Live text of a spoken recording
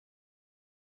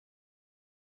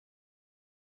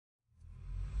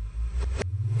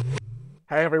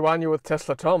Hey everyone, you're with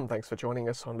Tesla Tom. Thanks for joining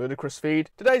us on Ludicrous Feed.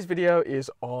 Today's video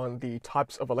is on the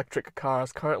types of electric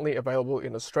cars currently available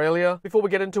in Australia. Before we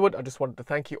get into it, I just wanted to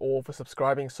thank you all for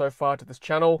subscribing so far to this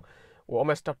channel. We're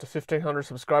almost up to 1,500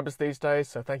 subscribers these days,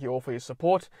 so thank you all for your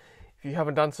support. If you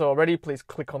haven't done so already, please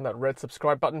click on that red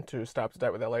subscribe button to stay up to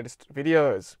date with our latest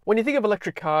videos. When you think of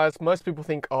electric cars, most people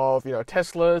think of,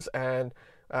 Teslas and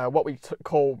what we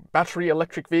call battery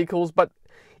electric vehicles, but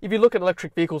if you look at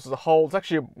electric vehicles as a whole, it's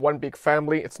actually one big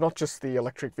family. It's not just the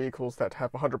electric vehicles that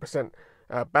have 100%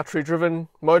 battery-driven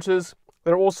motors.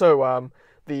 There are also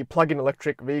the plug-in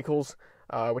electric vehicles,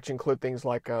 which include things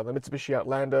like the Mitsubishi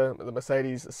Outlander, the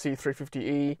Mercedes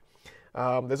C350e.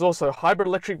 There's also hybrid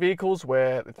electric vehicles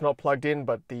where it's not plugged in,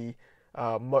 but the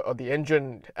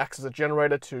engine acts as a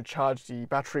generator to charge the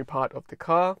battery part of the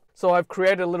car. So I've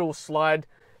created a little slide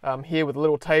here with a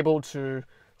little table to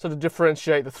sort of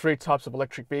differentiate the three types of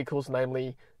electric vehicles,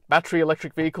 namely battery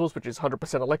electric vehicles, which is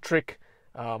 100% electric,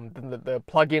 then the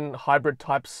plug-in hybrid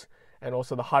types, and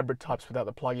also the hybrid types without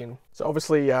the plug-in. So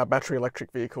obviously battery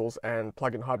electric vehicles and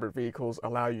plug-in hybrid vehicles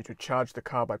allow you to charge the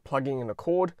car by plugging in a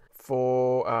cord.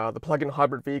 For the plug-in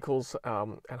hybrid vehicles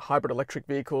and hybrid electric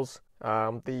vehicles,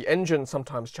 the engine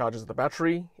sometimes charges the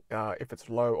battery if it's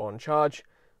low on charge.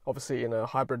 Obviously in a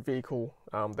hybrid vehicle,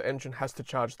 the engine has to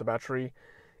charge the battery.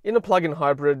 In a plug-in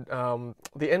hybrid,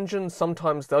 the engine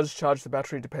sometimes does charge the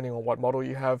battery depending on what model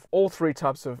you have. All three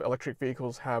types of electric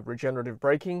vehicles have regenerative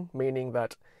braking, meaning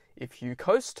that if you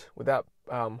coast without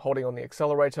holding on the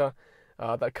accelerator,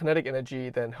 that kinetic energy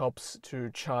then helps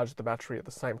to charge the battery at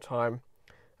the same time.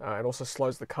 It also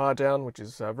slows the car down, which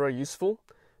is very useful.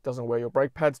 It doesn't wear your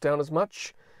brake pads down as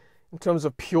much. In terms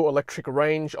of pure electric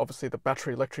range, obviously the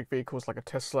battery electric vehicles like a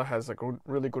Tesla has a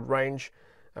really good range.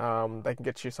 They can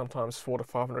get you sometimes 400 to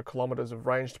 500 kilometers of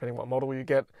range depending what model you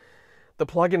get. The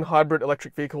plug-in hybrid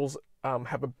electric vehicles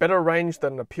have a better range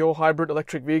than the pure hybrid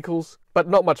electric vehicles, but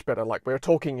not much better. Like we're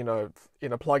talking, in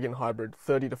a plug-in hybrid,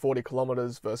 30 to 40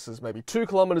 kilometers versus maybe 2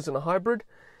 kilometers in a hybrid.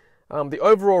 The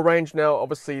overall range now,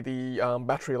 obviously the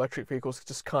battery electric vehicles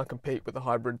just can't compete with the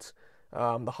hybrids.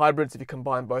 The hybrids, if you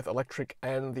combine both electric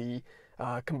and the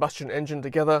combustion engine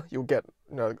together, you'll get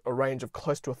a range of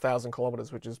close to 1,000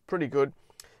 kilometers, which is pretty good.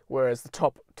 Whereas the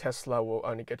top Tesla will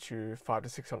only get you 500 to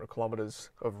 600 kilometers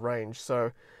of range.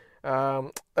 So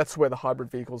that's where the hybrid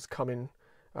vehicles come in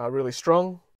really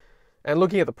strong. And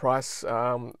looking at the price,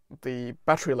 the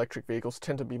battery electric vehicles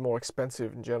tend to be more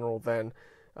expensive in general than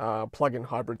plug-in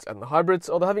hybrids and the hybrids.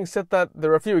 Although having said that,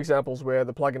 there are a few examples where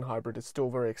the plug-in hybrid is still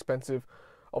very expensive.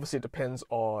 Obviously it depends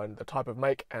on the type of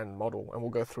make and model, and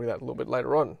we'll go through that a little bit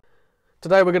later on.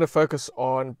 Today we're going to focus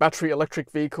on battery electric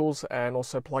vehicles and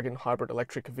also plug-in hybrid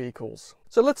electric vehicles.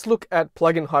 So let's look at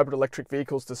plug-in hybrid electric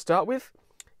vehicles to start with.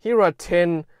 Here are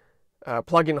 10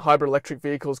 plug-in hybrid electric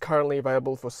vehicles currently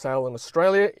available for sale in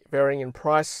Australia, varying in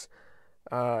price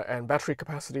and battery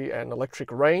capacity and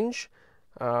electric range.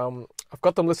 I've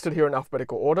got them listed here in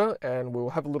alphabetical order, and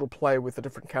we'll have a little play with the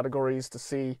different categories to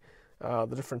see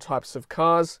the different types of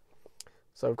cars.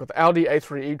 So we've got the Audi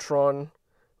A3 e-tron,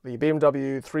 the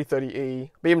BMW 330e,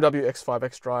 BMW X5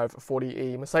 xDrive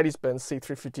 40e, Mercedes-Benz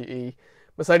C350e,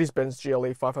 Mercedes-Benz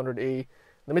GLE 500e,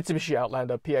 the Mitsubishi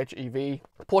Outlander PHEV,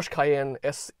 Porsche Cayenne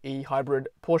SE Hybrid,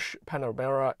 Porsche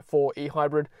Panamera 4e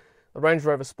Hybrid, the Range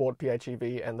Rover Sport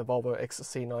PHEV, and the Volvo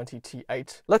XC90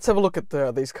 T8. Let's have a look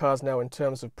at these cars now in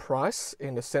terms of price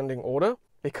in ascending order.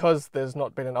 Because there's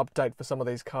not been an update for some of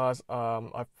these cars,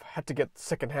 I've had to get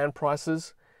second-hand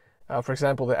prices. For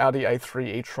example, the Audi A3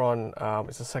 e-tron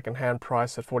is a second-hand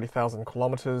price at 40,000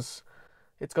 kilometers.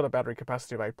 It's got a battery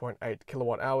capacity of 8.8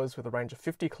 kilowatt hours with a range of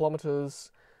 50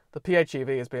 kilometers. The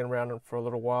PHEV has been around for a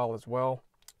little while as well.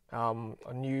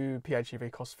 A new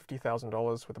PHEV costs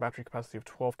 $50,000 with a battery capacity of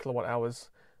 12 kilowatt hours.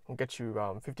 Will get you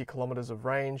 50 kilometers of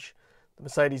range. The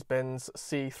Mercedes-Benz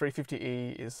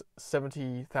C350e is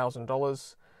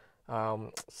 $70,000,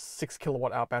 6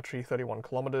 kilowatt hour battery, 31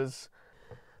 kilometers.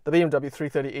 The BMW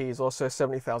 330e is also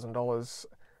 $70,000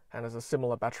 and has a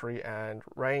similar battery and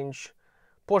range.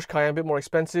 Porsche Cayenne, a bit more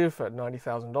expensive at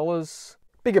 $90,000.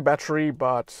 Bigger battery,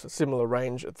 but similar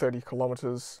range at 30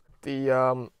 kilometers.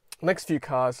 The next few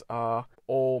cars are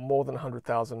all more than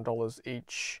 $100,000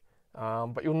 each.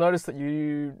 But you'll notice that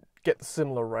you get the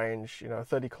similar range,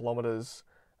 30 kilometers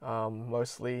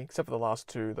mostly, except for the last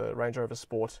two, the Range Rover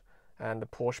Sport and the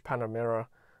Porsche Panamera.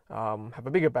 Have a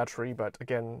bigger battery, but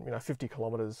again, 50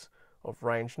 kilometers of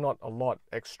range, not a lot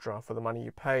extra for the money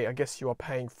you pay. I guess you are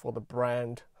paying for the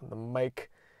brand and the make.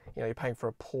 You're paying for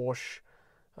a Porsche,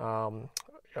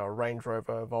 a Range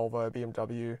Rover, Volvo,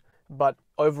 BMW. But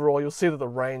overall, you'll see that the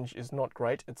range is not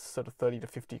great. It's sort of 30 to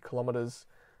 50 kilometers.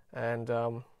 And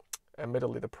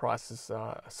admittedly the price is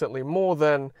certainly more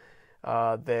than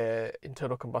their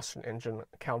internal combustion engine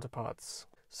counterparts.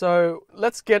 So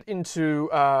let's get into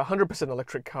 100%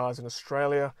 electric cars in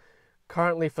Australia,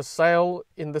 currently for sale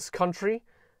in this country.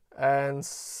 And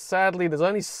sadly, there's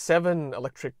only 7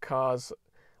 electric cars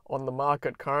on the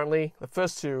market currently. The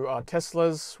first 2 are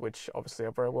Teslas, which obviously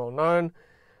are very well known.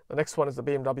 The next one is the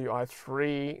BMW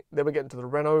i3. Then we get into the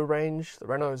Renault range, the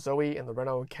Renault Zoe and the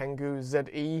Renault Kangoo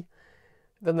ZE.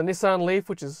 Then the Nissan Leaf,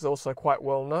 which is also quite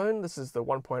well known. This is the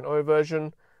 1.0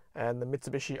 version. And the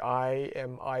Mitsubishi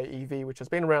i-MiEV, which has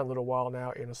been around a little while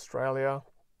now in Australia.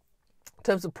 In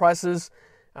terms of prices,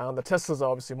 the Teslas are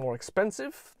obviously more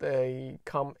expensive. They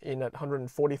come in at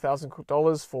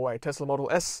 $140,000 for a Tesla Model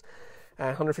S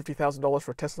and $150,000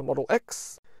 for a Tesla Model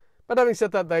X. But having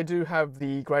said that, they do have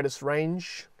the greatest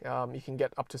range. You can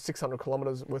get up to 600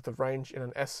 kilometers worth of range in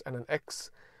an S and an X,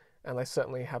 and they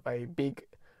certainly have a big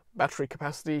battery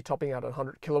capacity, topping out at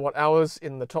 100 kilowatt hours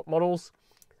in the top models.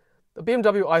 The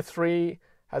BMW i3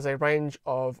 has a range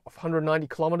of 190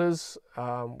 kilometers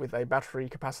with a battery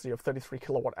capacity of 33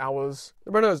 kilowatt hours.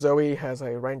 The Renault Zoe has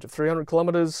a range of 300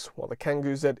 kilometers, while the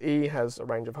Kangoo ZE has a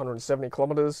range of 170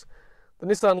 kilometers. The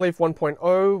Nissan Leaf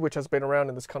 1.0, which has been around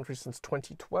in this country since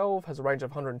 2012, has a range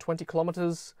of 120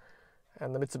 kilometers,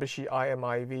 and the Mitsubishi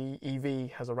i-MiEV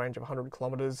EV has a range of 100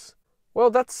 kilometers. Well,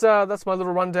 that's my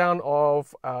little rundown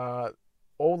of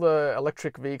all the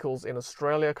electric vehicles in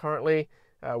Australia currently,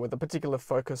 with a particular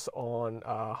focus on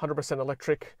 100%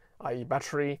 electric, i.e.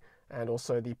 battery, and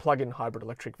also the plug-in hybrid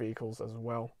electric vehicles as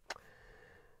well.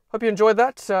 Hope you enjoyed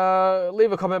that.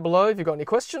 Leave a comment below if you've got any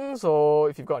questions or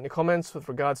if you've got any comments with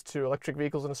regards to electric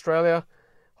vehicles in Australia.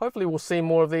 Hopefully we'll see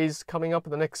more of these coming up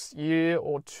in the next year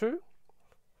or 2.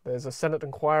 There's a Senate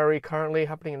inquiry currently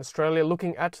happening in Australia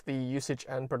looking at the usage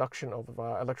and production of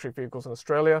electric vehicles in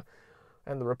Australia,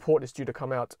 and the report is due to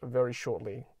come out very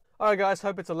shortly. Alright guys,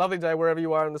 hope it's a lovely day wherever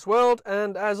you are in this world,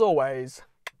 and as always,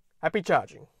 happy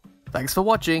charging. Thanks for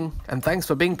watching, and thanks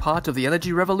for being part of the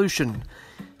energy revolution.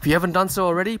 If you haven't done so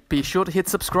already, be sure to hit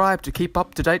subscribe to keep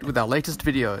up to date with our latest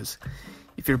videos.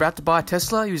 If you're about to buy a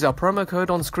Tesla, use our promo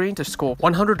code on screen to score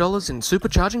 $100 in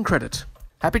supercharging credit.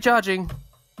 Happy charging!